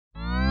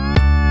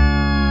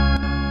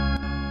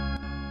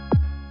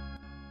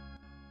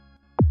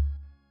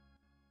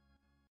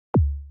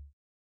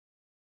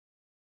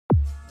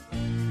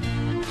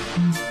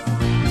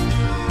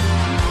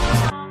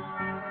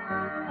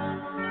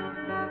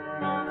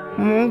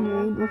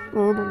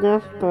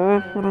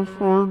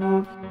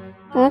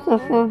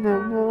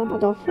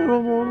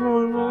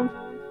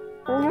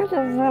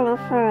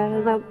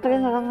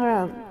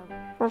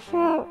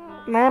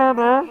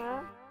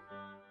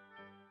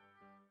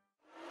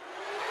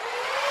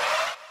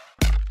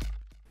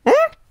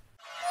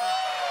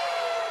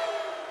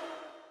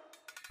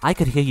I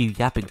could hear you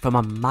yapping from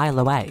a mile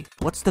away.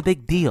 What's the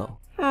big deal?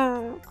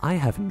 I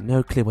have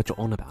no clue what you're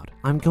on about.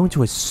 I'm going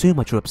to assume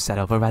what you're upset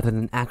over rather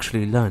than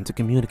actually learn to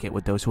communicate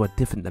with those who are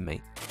different than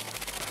me.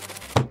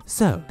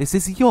 So, this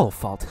is your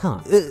fault, huh?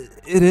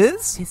 It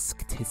is?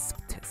 Tisk, tisk,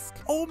 tisk.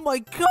 Oh my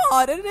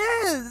god, it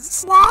is!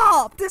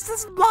 Stop! This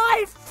is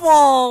my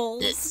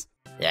fault!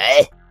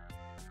 Eh?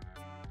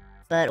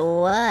 But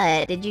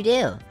what did you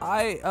do?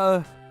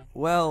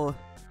 Well,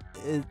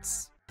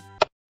 it's...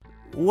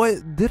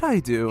 What did I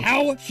do?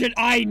 How should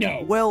I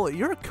know? Well,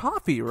 you're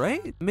coffee,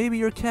 right? Maybe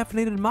your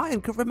caffeinated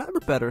mind could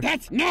remember better.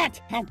 That's not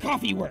how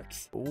coffee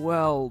works!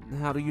 Well,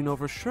 how do you know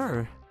for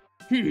sure?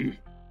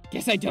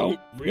 Guess I don't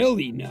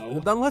really know.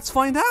 Then let's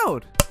find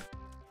out!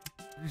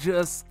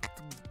 Just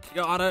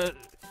gotta...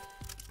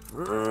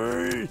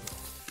 Whoa!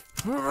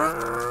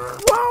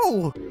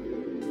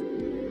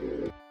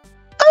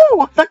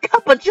 Oh, the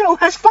cup of joe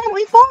has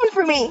finally fallen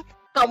for me!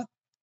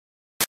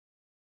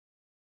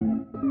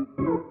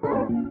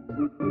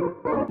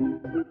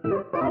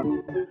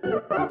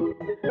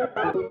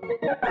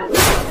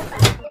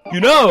 You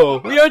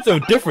know, we aren't so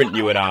different,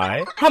 you and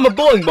I. I'm a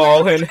bowling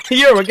ball and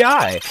you're a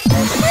guy.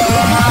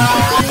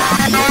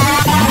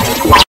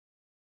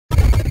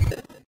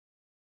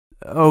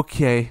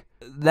 Okay,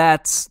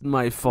 that's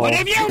my fault. What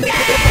have you done?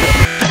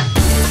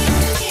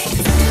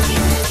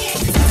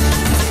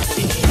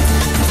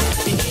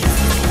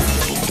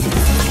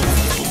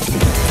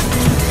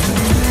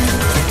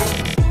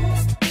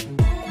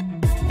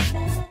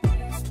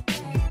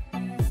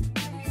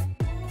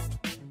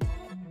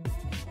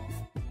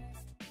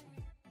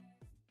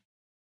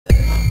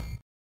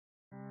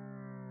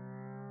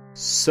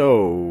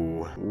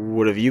 So,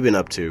 what have you been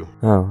up to?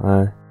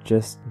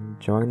 Just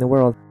enjoying the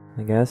world,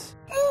 I guess.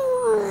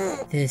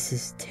 This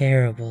is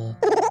terrible.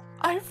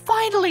 I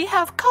finally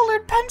have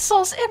colored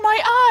pencils in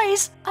my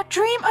eyes! A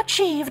dream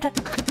achieved!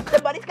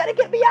 Somebody's gotta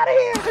get me out of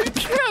here! I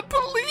can't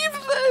believe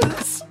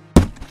this!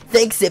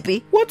 Thanks,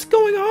 Zippy. What's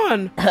going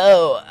on?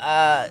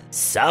 Oh,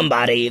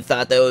 somebody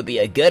thought that would be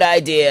a good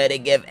idea to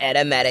give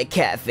Animatic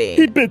caffeine.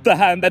 He bit the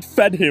hand that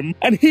fed him,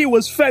 and he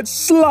was fed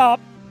slop!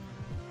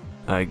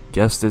 I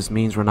guess this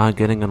means we're not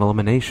getting an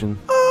elimination.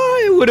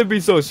 I wouldn't be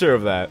so sure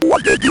of that.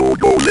 What did you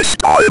do this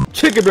time?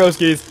 Chicken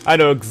broskies, I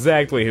know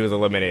exactly who was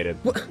eliminated.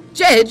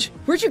 Jedge,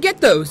 where'd you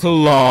get those?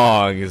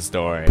 Long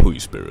story.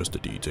 Please spare us the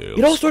details.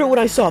 It all started when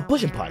I saw a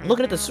bush pond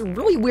looking at this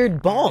really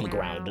weird ball on the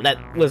ground that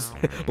was,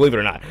 believe it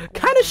or not,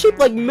 kind of shaped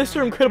like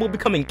Mr. Incredible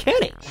becoming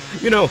Kenny.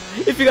 You know,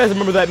 if you guys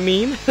remember that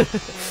meme.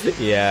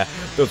 Yeah,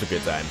 those were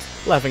good times.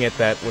 Laughing at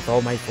that with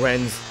all my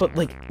friends. But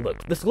like,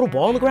 look, this little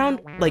ball on the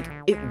ground, like,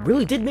 it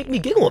really did make me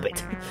giggle a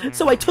bit.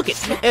 So I took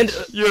it, and...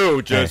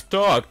 You just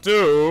talk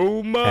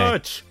too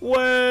much.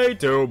 Way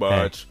too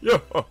much.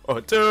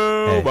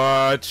 Too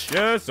much.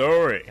 Yeah,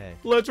 sorry.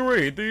 Let's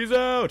read these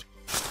out.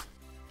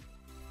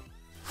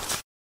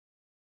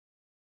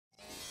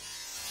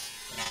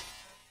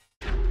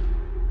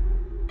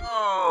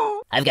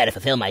 I've got to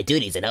fulfill my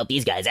duties and help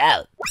these guys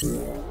out.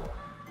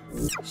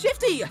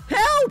 Shifty,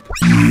 help!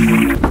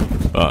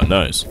 Ah,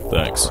 nice.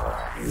 Thanks.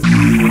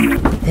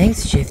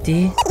 Thanks,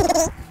 Shifty.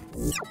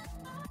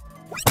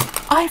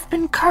 I've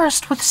been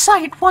cursed with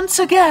sight once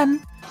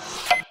again.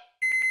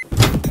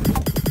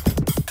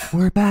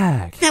 We're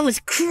back. That was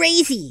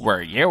crazy.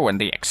 Were you in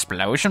the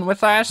explosion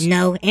with us?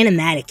 No,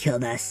 Animatic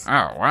killed us.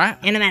 Oh,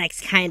 what?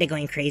 Animatic's kinda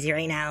going crazy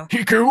right now.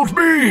 He killed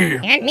me!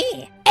 And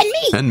me! And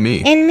me! And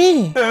me! And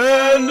me!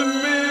 And me!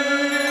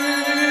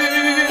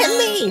 And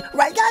me!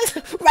 Right, guys?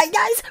 Right,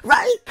 guys?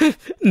 Right?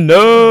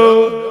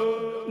 No!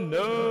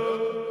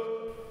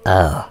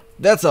 Oh.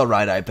 That's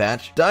alright, Eye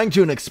Patch. Dying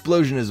to an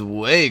explosion is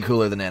way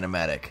cooler than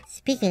Animatic.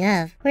 Speaking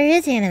of, where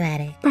is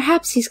Animatic?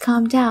 Perhaps he's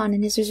calmed down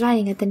and is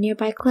residing at the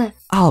nearby cliff.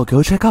 I'll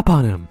go check up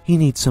on him. He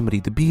needs somebody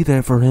to be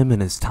there for him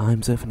in his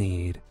times of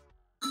need.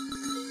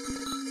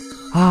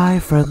 Hi,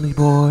 friendly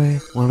boy.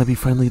 Wanna be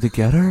friendly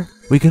together?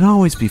 We can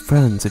always be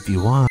friends if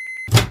you want.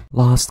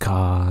 Lost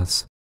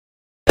cause.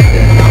 I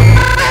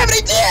have an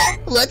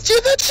idea! Let's do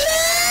the challenge!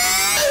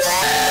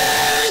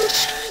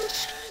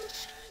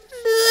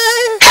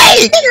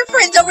 Hey! Your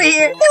friends over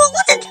here! They won't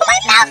listen to my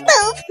mouth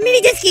move!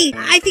 Mini Disky,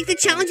 I think the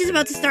challenge is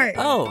about to start.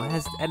 Oh,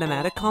 has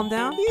Animatic calmed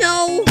down?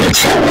 No!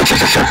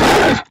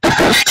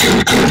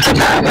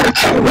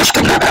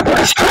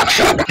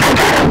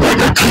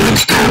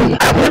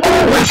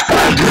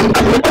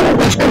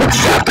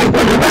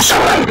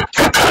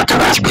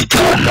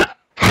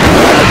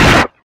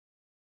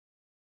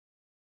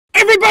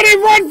 Everybody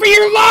run for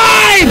your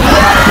lives!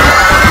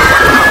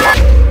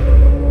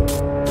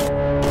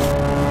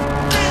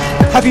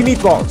 Happy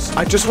Meatballs!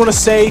 I just want to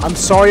say I'm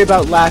sorry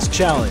about last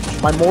challenge.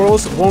 My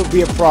morals won't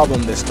be a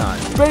problem this time.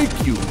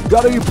 Thank you.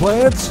 Got any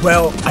plans?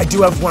 Well, I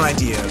do have one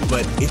idea,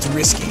 but it's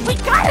risky. We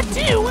gotta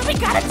do what we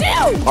gotta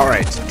do!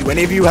 Alright, do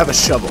any of you have a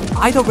shovel?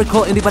 I don't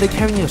recall anybody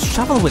carrying a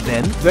shovel with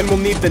them. Then we'll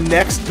need the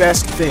next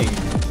best thing.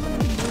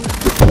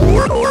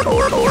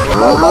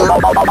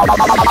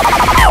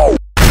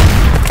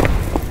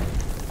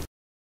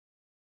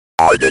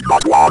 I did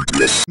not want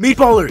this.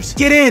 Meatballers,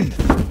 get in!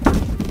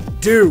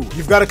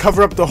 You've got to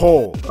cover up the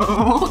hole.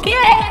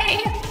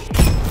 Okay!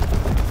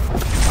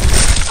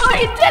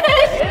 I did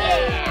it!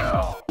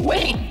 Yeah.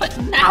 Wait, but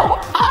now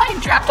I'm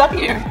trapped up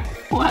here.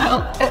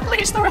 Well, at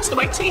least the rest of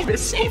my team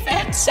is safe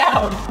and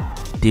sound.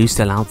 Dude's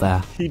still out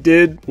there. He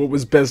did what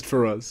was best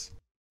for us.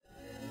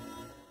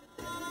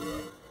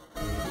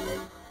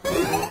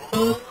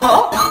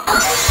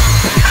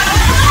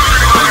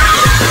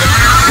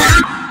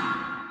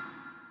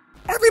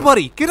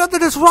 Everybody, get under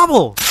this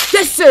rubble!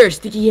 Yes, sir,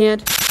 Sticky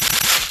Hand.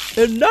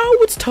 And now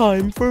it's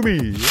time for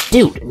me.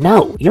 Dude,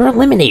 no, you're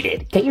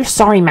eliminated. Get your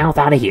sorry mouth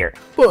out of here.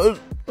 But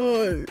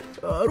I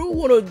don't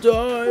want to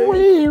die.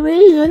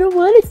 Wait, I don't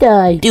want to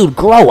die. Dude,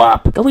 grow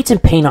up. Go eat some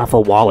paint off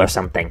a wall or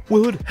something.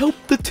 Will it help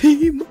the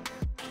team?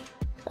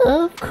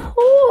 Of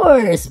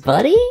course,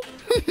 buddy.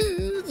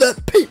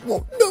 That paint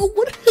won't know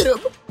what hit him.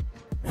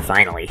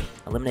 Finally.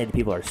 Eliminated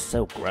people are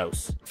so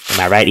gross.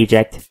 Am I right,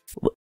 Eject?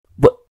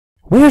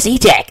 Where's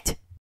Eject?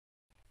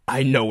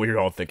 I know what you're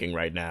all thinking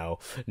right now.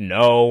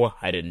 No,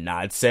 I did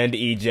not send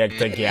Eject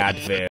to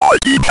Catfish. I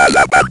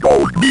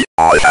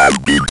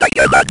have been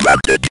taken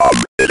advantage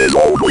of. It is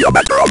only a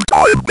matter of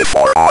time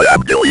before I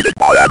am deleted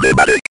by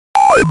Animatic.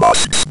 I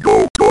must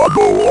go to a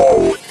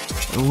hole.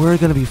 We're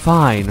gonna be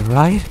fine,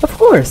 right? Of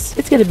course.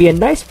 It's gonna be a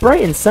nice,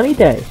 bright, and sunny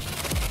day.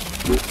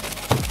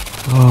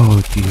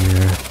 Oh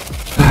dear.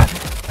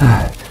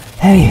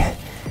 Hey,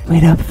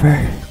 wait up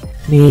for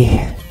me.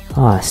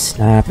 Aw,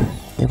 snap.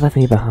 They left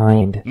me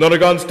behind.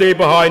 Nunagon, stay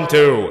behind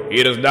too.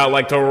 He does not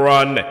like to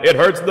run. It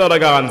hurts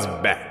Nunagon's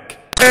back.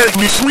 Help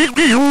me, sweet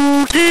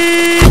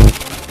beauty! Yay,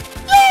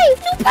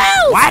 new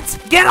pals! What?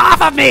 Get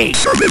off of me!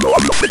 Serve him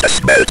on the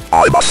smell.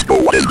 I must know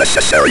what is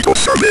necessary to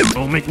serve him.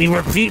 Don't make me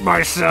repeat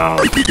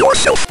myself. Repeat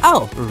yourself.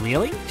 Oh,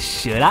 really?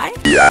 Should I?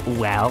 Yeah.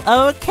 Well,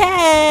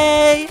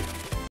 okay.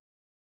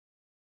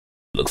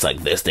 Looks like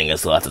this thing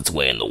has lost its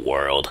way in the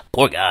world.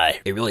 Poor guy.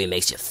 It really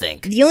makes you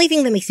think. The only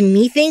thing that makes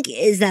me think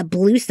is that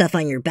blue stuff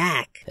on your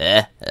back.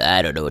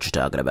 I don't know what you're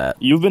talking about.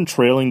 You've been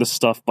trailing the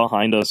stuff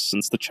behind us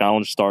since the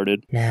challenge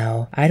started.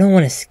 Now, I don't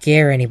want to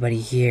scare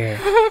anybody here,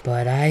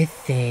 but I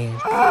think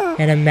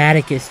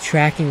Animatic is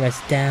tracking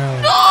us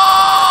down.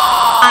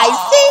 I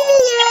see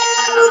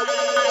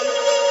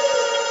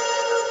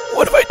you!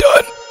 What have I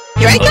done?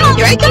 Here I come!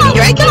 Here I come!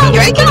 Here I come!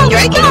 Here I come! Here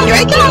I come! Here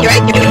I come! Here I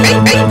come!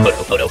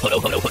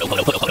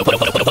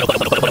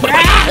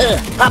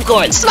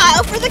 Popcorn!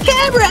 Smile for the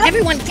camera!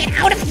 Everyone get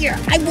out of here!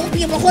 I won't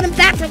be able to hold him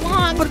back for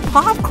long! But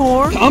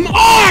Popcorn? Come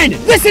on!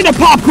 Listen to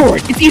Popcorn!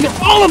 It's either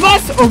all of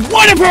us or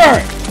one of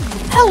her!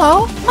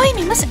 Hello, my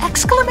name is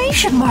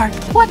Exclamation Mark.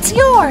 What's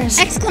yours?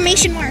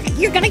 Exclamation Mark!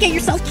 You're gonna get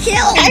yourself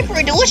killed! Time for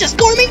a delicious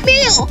gourmet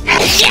meal!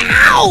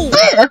 Ow!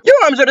 Your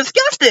arms are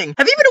disgusting!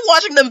 Have you been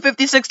washing them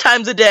 56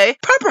 times a day?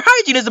 Proper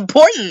hygiene is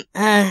important!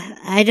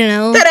 I don't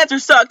know. That answer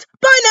sucked!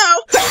 Bye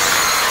now!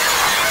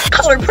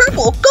 Color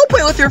purple! Go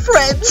play with your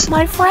friends!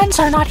 My friends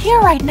are not here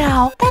right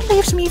now. That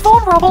leaves me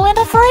vulnerable and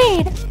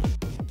afraid.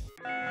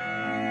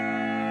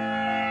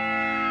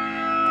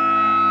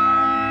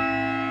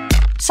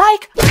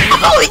 Psych!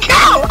 Holy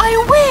cow! I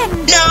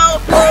win! No!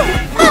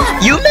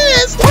 You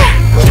missed!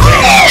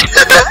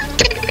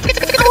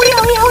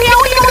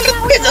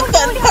 It's a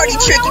fun party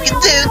trick you can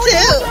do,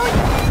 too!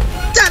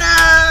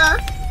 Ta-da!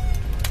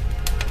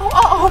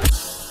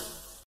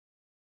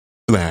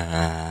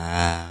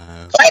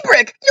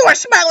 Playbrick, you are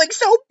smiling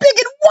so big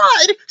and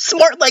wide!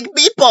 Smart like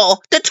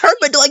Meatball,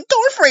 determined like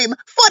Doorframe,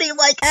 funny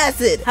like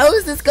Acid. How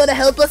is this gonna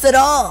help us at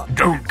all?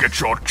 Don't get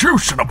your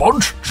juice in a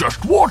bunch,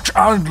 just watch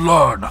and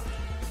learn.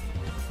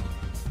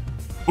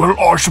 Well,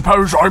 I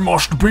suppose I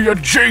must be a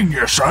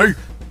genius, eh?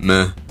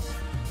 Meh.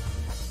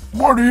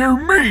 What do you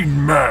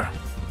mean, meh?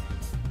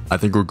 I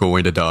think we're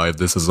going to die if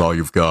this is all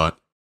you've got.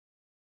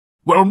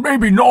 Well,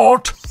 maybe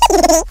not.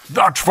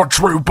 That's for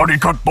true, Buddy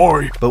Cut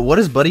Boy. But what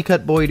is Buddy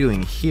Cut Boy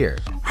doing here?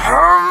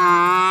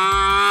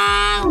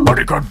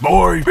 Buddy Cut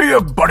Boy, be a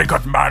Buddy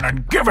Cut man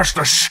and give us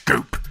the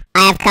scoop.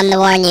 I have come to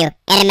warn you.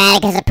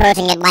 Animatic is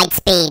approaching at light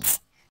speeds.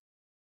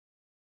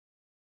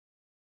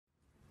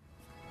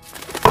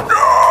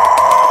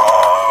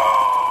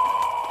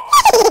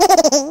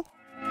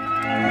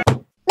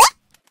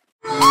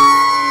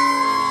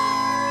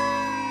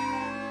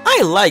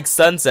 I like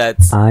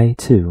sunsets. I,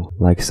 too,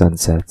 like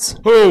sunsets.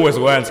 Who is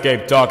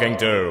Landscape talking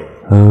to?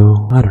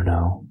 Oh, I don't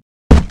know.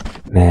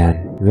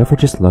 Man, you ever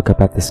just look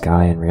up at the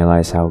sky and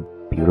realize how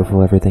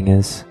beautiful everything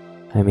is?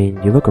 I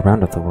mean, you look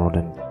around at the world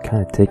and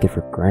kind of take it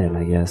for granted,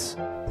 I guess.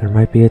 There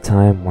might be a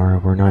time where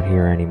we're not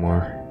here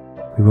anymore.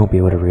 We won't be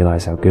able to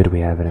realize how good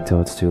we have it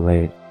until it's too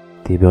late.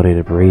 The ability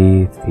to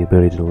breathe, the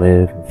ability to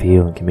live and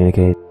feel and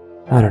communicate.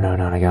 I don't know,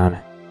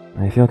 Nonagon.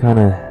 I feel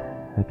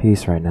kinda at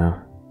peace right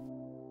now.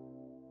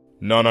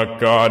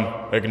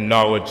 Nonagon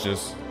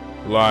acknowledges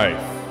life.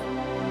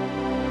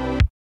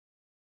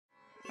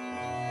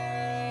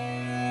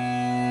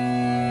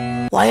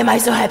 Why am I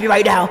so happy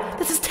right now?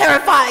 This is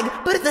terrifying,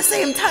 but at the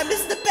same time, this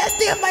is the best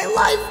day of my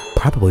life!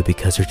 Probably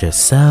because you're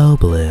just so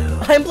blue.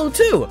 I'm blue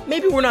too.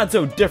 Maybe we're not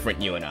so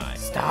different, you and I.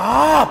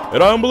 Stop!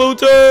 And I'm blue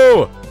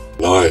too!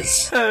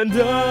 Nice. And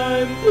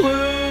I'm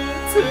blue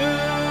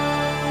too!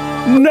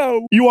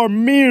 No, you are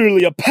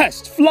merely a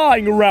pest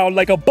flying around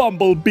like a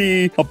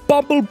bumblebee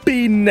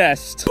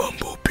nest.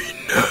 Bumblebee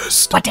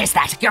nest. What is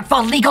that? Your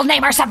full legal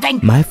name or something?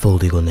 My full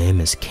legal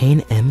name is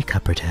Kane M.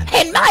 Cupperton.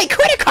 And my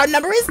credit card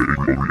number is...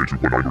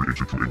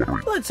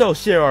 Let's all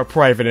share our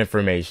private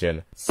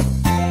information.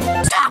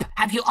 Stop!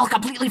 Have you all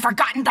completely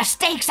forgotten the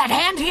stakes at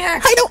hand here?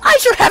 I know I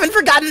sure haven't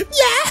forgotten!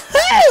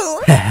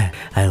 Yahoo!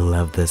 I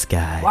love this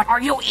guy. What are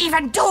you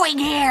even doing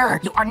here?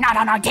 You are not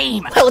on our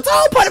team! Well, it's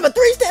all part of a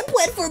 3-step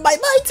plan for my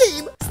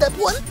team! Step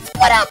 1,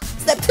 split up!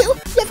 Step 2, you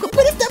have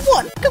completed step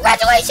 1!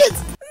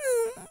 Congratulations!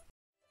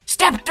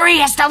 Step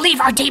 3 is to leave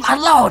our team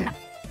alone!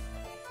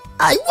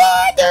 I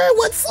wonder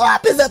what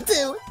Slop is up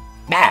to!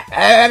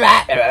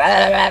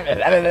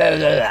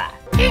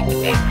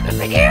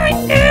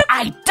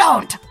 I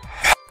don't!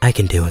 I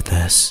can deal with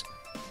this.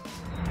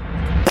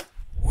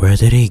 Where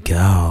did he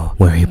go?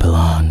 Where he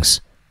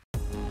belongs.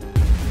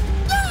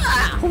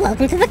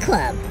 Welcome to the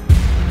club.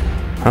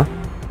 Huh?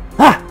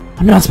 Ah!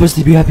 I'm not supposed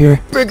to be up here.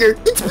 Burger,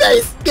 in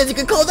space! Guess you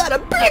could call that a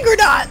burger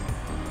knot!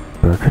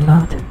 Burger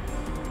knot?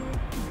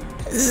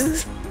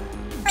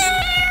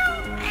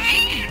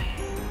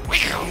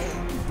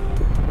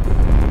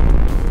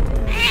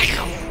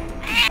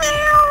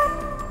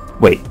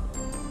 Wait.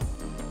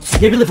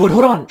 Hey, Billyfoot,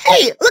 hold on!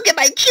 Hey, look at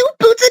my cute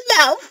boots and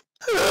mouth!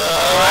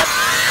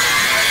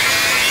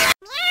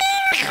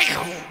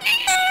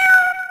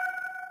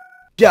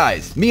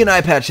 Guys, me and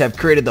iPatch have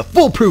created the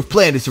foolproof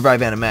plan to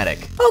survive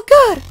Animatic. Oh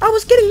god, I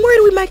was getting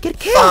worried we might get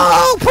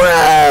killed!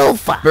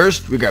 Foolproof!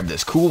 First, we grab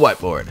this cool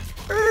whiteboard.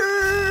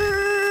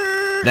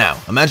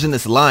 Now, imagine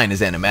this line is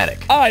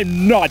Animatic.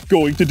 I'm not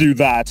going to do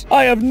that.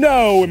 I have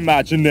no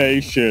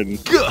imagination.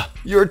 Gah,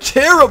 you're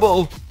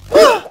terrible!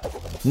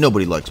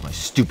 Nobody likes my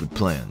stupid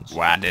plans.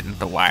 Why didn't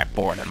the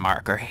whiteboard and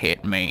marker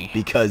hit me?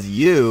 Because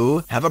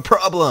you have a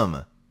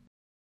problem.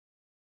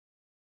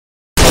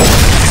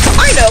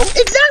 I know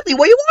exactly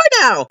where you are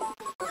now!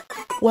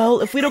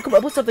 Well, if we don't come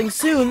up with something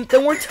soon,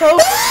 then we're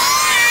toast.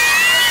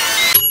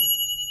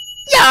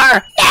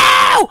 Yar!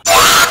 No!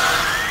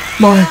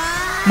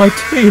 My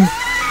team,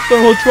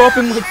 they're all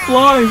dropping like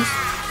flies.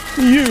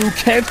 You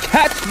can't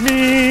catch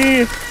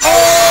me!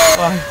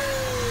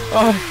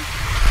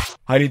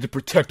 I need to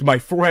protect my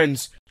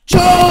friends.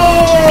 Charge!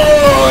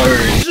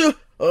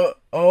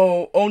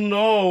 Oh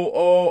no,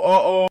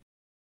 uh-oh.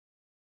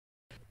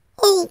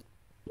 Oh,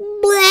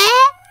 bleh?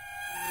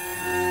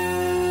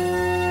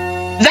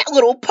 That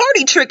little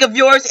party trick of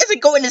yours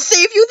isn't going to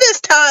save you this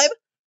time!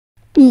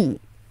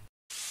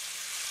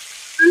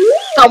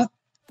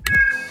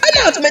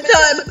 Announcement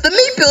time! The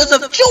meatballs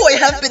of joy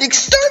have been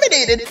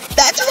exterminated!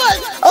 That's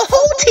right! A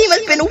whole team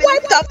has been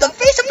wiped off the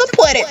face of the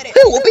planet!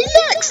 Who will be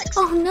next?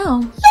 Oh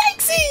no.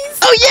 Yikesies!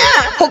 Oh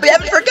yeah! Hope you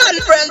haven't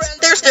forgotten, friends!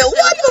 There's still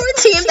one more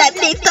team that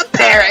needs to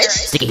perish!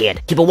 Sticky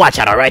hand, keep a watch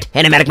out, alright?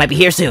 Animatic might be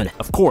here soon.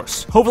 Of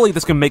course. Hopefully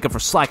this can make up for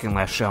slacking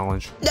last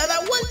challenge. Now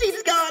that one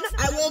team's gone,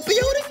 I won't be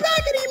holding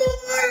back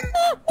anymore!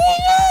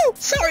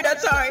 Sorry, not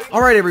sorry.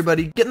 Alright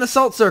everybody, get in the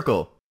salt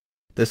circle.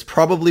 This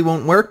probably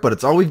won't work, but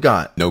it's all we've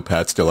got. No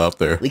Pat's still out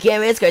there. We can't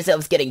risk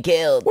ourselves getting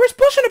killed. Where's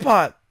Bush in a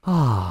pot?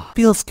 Ah,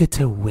 feels good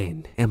to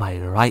win. Am I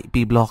right,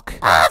 B-Block?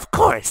 Of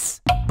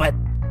course! But,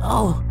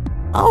 oh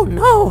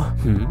no!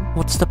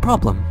 What's the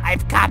problem?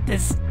 I've got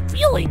this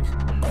feeling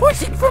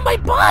coursing through my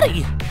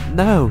body!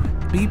 No,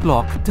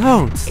 B-Block,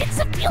 don't! It's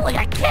a feeling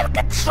I can't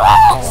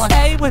control!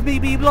 Stay with me,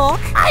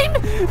 B-Block!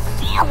 I'm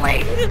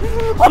feeling...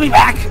 Hold me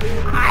back!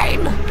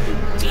 I'm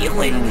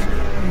feeling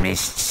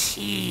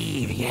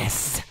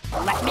mischievous.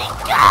 Let me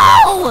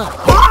go!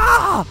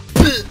 Ah!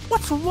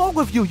 What's wrong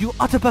with you, you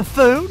utter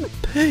buffoon?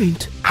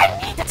 Paint. I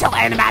need to tell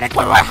Animatic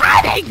where we're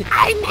hiding!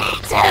 I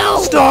need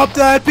to! Stop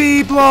that,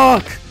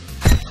 B-Block!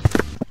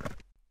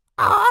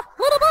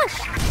 Little Bush!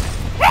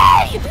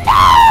 Hey,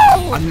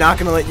 no! I'm not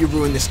gonna let you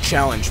ruin this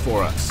challenge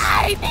for us.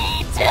 I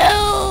need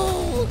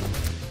to!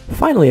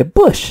 Finally a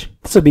bush.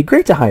 This would be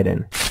great to hide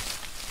in.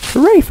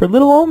 Hooray for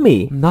little old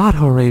me. Not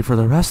hooray for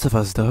the rest of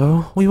us,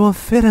 though. We won't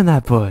fit in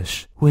that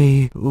bush.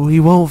 We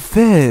won't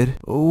fit.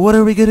 What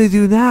are we gonna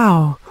do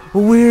now?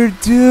 We're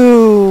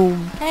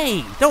doomed.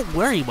 Hey, don't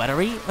worry,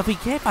 Wettery. If we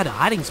can't find a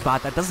hiding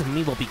spot, that doesn't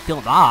mean we'll be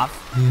killed off.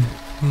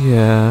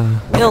 Yeah.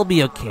 It'll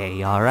be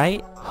okay,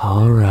 alright?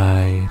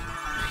 Alright.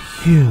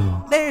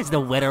 Phew. There's the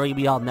Wettery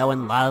we all know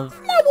and love.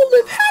 I will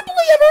live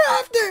happily ever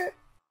after!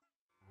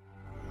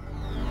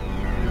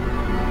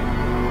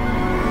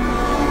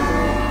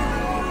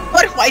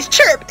 Butterflies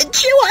chirp and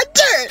chew on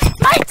dirt!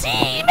 My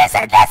team is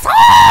in this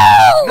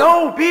hole!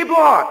 No,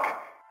 B-Block!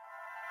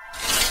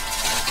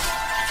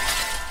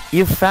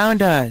 You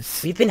found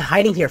us. We've been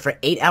hiding here for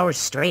 8 hours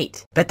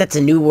straight. Bet that's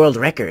a new world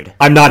record.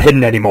 I'm not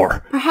hidden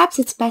anymore. Perhaps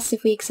it's best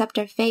if we accept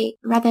our fate,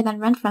 rather than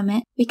run from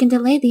it. We can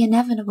delay the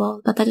inevitable,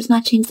 but that does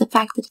not change the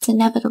fact that it's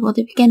inevitable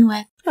to begin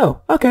with.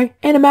 Oh, okay.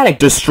 Animatic.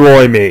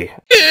 Destroy me.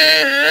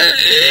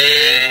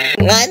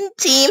 One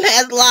team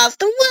has lost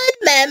one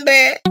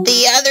member.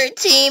 The other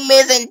team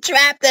is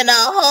entrapped in a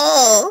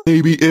hole.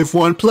 Maybe if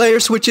one player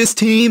switches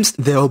teams,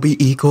 they'll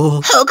be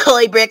equal. Oh,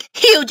 Coleybrick,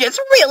 you just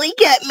really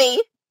get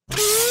me.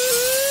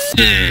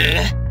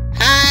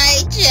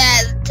 I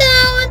just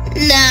don't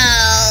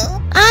know.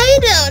 I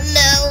don't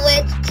know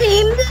which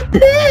team to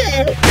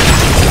pick.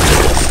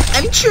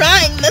 I'm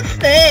trying to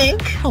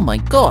think. Oh my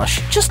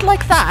gosh, just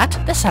like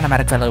that? This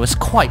animatic fellow is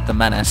quite the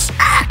menace.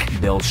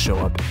 They'll show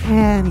up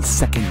any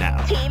second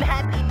now. Team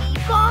Happy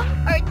Meatball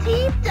or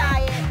Team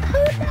Diet?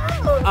 Who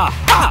knows?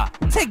 Aha!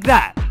 Take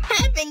that!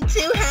 Having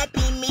two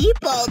Happy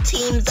Meatball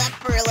teams up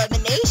for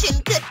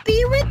elimination could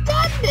be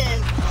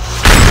redundant.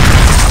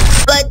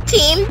 But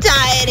Team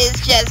Diet is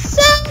just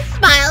so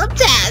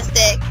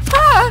smile-tastic.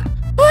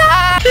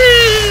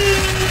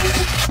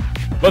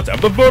 Let's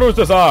have the voters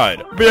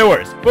decide.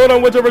 Viewers, vote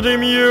on whichever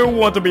team you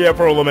want to be up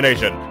for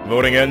elimination.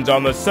 Voting ends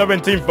on the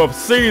 17th of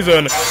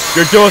season.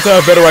 Your duos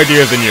have better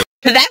ideas than you.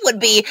 That would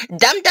be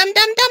dum.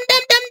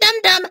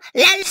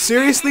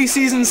 Seriously,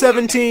 season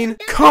 17?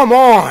 Come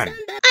on!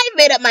 I've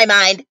made up my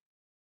mind.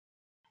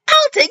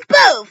 I'll take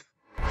both.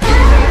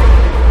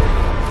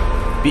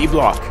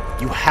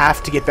 B-Block, you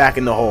have to get back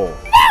in the hole.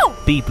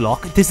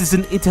 B-Block, this is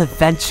an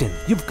intervention.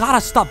 You've gotta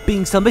stop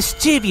being so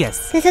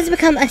mischievous. This has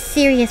become a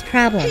serious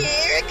problem.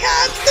 Here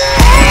comes the...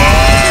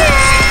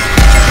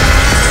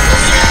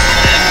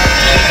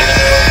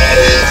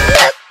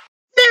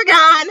 They're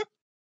gone.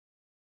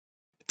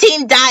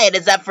 Team Diet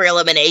is up for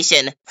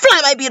elimination.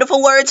 Fly, my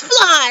beautiful words,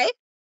 fly.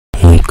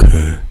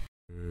 Okay.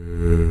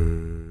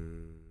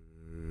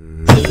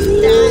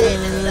 Team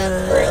Diet is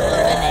up for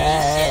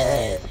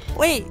elimination.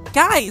 Wait,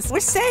 guys, we're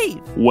safe!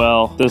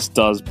 Well, this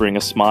does bring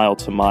a smile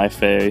to my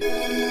face.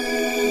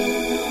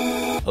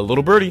 A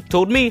little birdie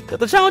told me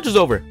that the challenge is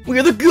over.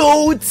 We're the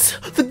goats!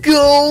 The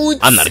goats!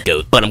 I'm not a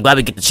goat, but I'm glad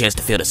we get the chance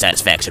to feel the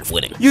satisfaction of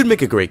winning. You'd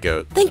make a great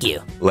goat. Thank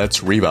you.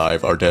 Let's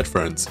revive our dead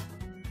friends.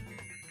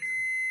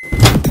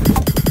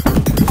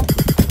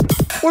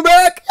 We're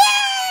back!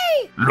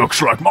 Yay!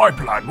 Looks like my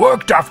plan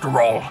worked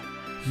after all.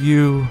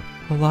 You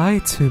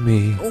lied to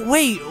me.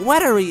 Wait,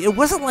 Wettery, it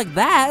wasn't like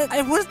that.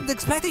 I wasn't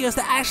expecting us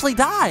to actually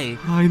die.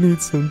 I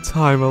need some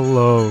time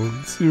alone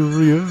to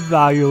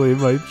reevaluate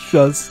my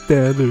just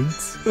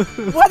standards.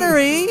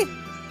 Wettery!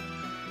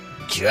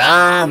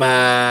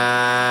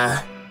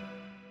 Drama.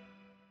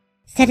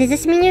 So does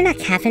this mean you're not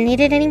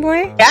caffeinated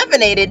anymore?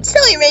 Caffeinated?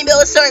 Silly rainbow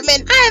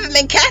assortment. I haven't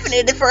been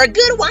caffeinated for a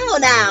good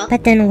while now.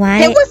 But then why?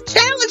 It was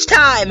challenge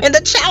time, and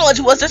the challenge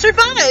was to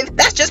survive.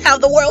 That's just how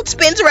the world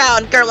spins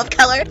around, girl of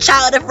color,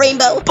 child of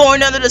rainbow,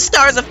 born under the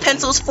stars of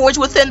pencils forged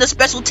within the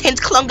special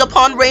tints clung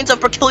upon rains of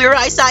peculiar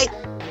eyesight.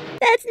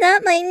 That's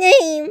not my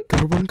name.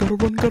 Gotta run.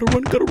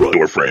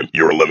 Doorframe,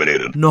 you're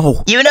eliminated.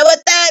 No. You know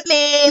what that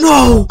means?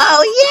 No.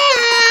 Oh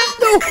yeah!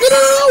 No!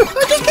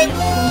 I just can't...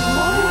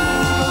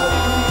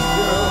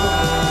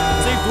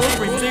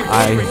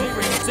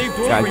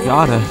 I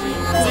gotta.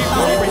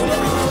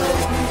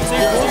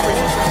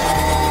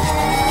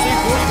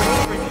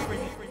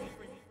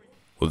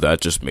 Well,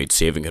 that just made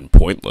saving him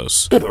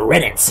pointless. Good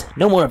riddance.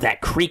 No more of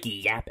that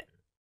creaky yapping.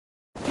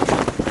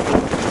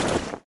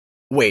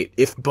 Wait,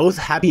 if both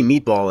Happy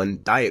Meatball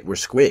and Diet were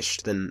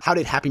squished, then how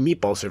did Happy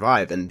Meatball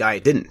survive and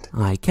Diet didn't?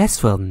 I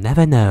guess we'll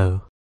never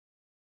know.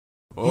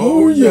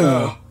 Oh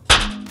yeah.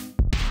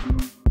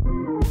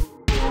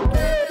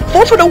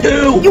 Vote for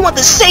the you want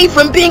to save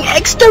from being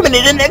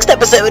exterminated next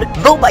episode.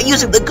 Vote by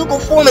using the Google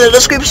form in the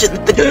description.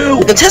 The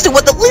contestant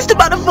with the least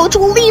amount of votes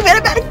will leave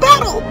Animatic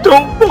Battle.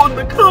 Don't vote in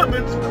the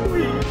comments,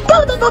 please.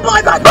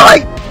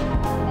 Bye.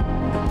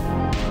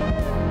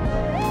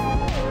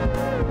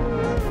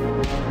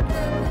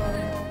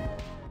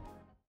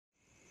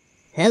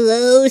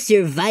 Hello,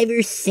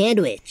 Survivor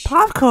Sandwich.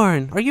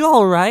 Popcorn, are you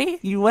alright?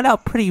 You went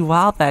out pretty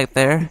wild back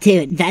there.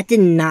 Dude, that did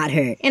not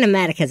hurt.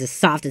 Animatic has the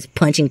softest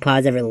punching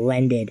paws ever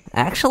lended.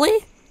 Actually?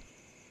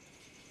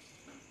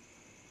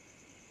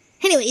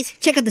 Anyways,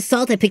 check out the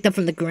salt I picked up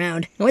from the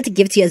ground. I want to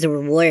give it to you as a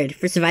reward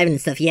for surviving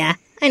and stuff, yeah?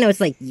 I know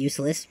it's like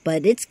useless,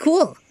 but it's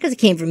cool, because it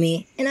came from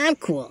me, and I'm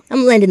cool.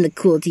 I'm lending the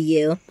cool to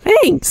you.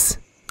 Thanks!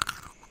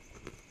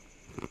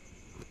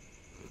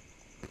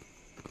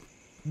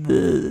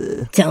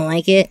 Don't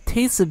like it?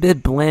 Tastes a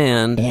bit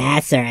bland. Yeah,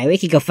 that's alright. We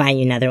could go find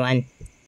you another one.